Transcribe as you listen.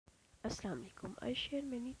Assalamu alaikum. I share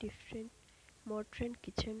many different modern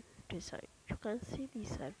kitchen design. You can see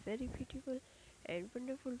these are very beautiful and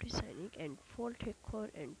wonderful designing and fall decor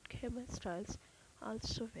and camel styles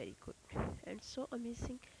also very good and so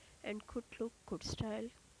amazing and good look, good style,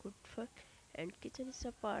 good fun and kitchen is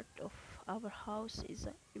a part of our house is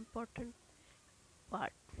an important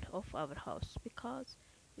part of our house because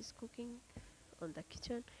is cooking on the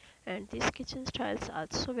kitchen and these kitchen styles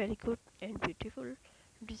also very good and beautiful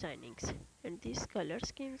designings and these color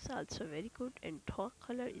schemes also very good and dark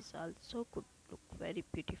color is also good look very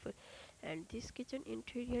beautiful and this kitchen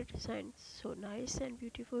interior design so nice and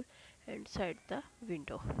beautiful inside the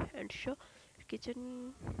window and show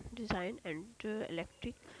kitchen design and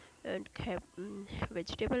electric and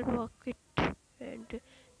vegetable bucket and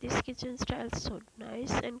this kitchen style so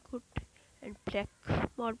nice and good and black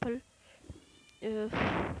marble uh,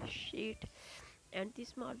 sheet and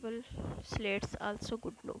this marble slates also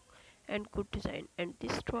good look and good design and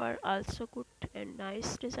this drawer also good and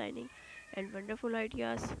nice designing and wonderful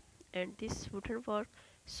ideas and this wooden work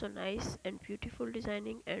so nice and beautiful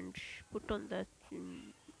designing and put on the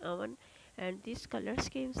oven and this color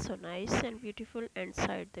scheme so nice and beautiful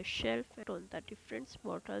inside the shelf and on the different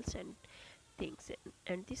bottles and things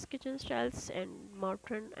and this kitchen styles and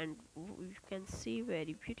modern and you can see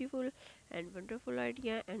very beautiful and wonderful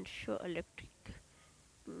idea and show electric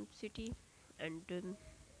city and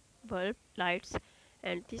bulb lights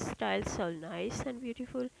and this styles are nice and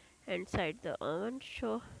beautiful inside the oven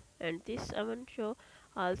show and this oven show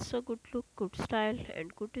also good look good style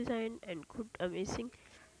and good design and good amazing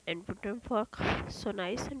and wooden fork so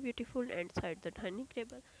nice and beautiful inside the dining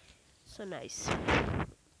table so nice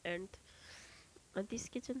and this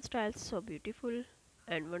kitchen style so beautiful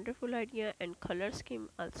and wonderful idea and color scheme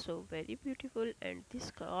also very beautiful and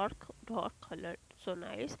this dark color so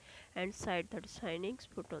nice and side the designings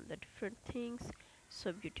put on the different things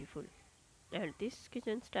so beautiful and this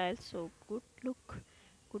kitchen style so good look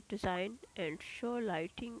good design and show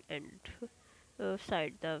lighting and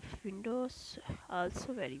side the windows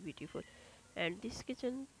also very beautiful and this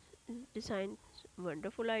kitchen design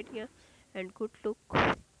wonderful idea and good look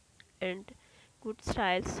and good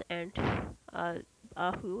styles and uh,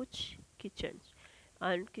 a huge kitchen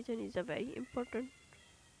and kitchen is a very important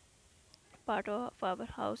part of our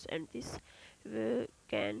house and this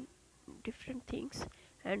can different things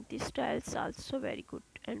and this styles also very good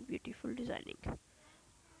and beautiful designing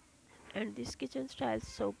and this kitchen style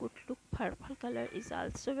so good look purple color is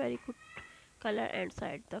also very good color and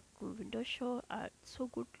side the window show are so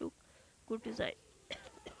good look good design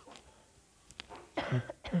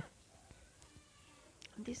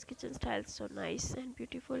this kitchen style so nice and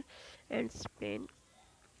beautiful and plain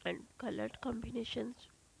and colored combinations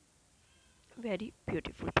very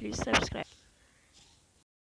beautiful please subscribe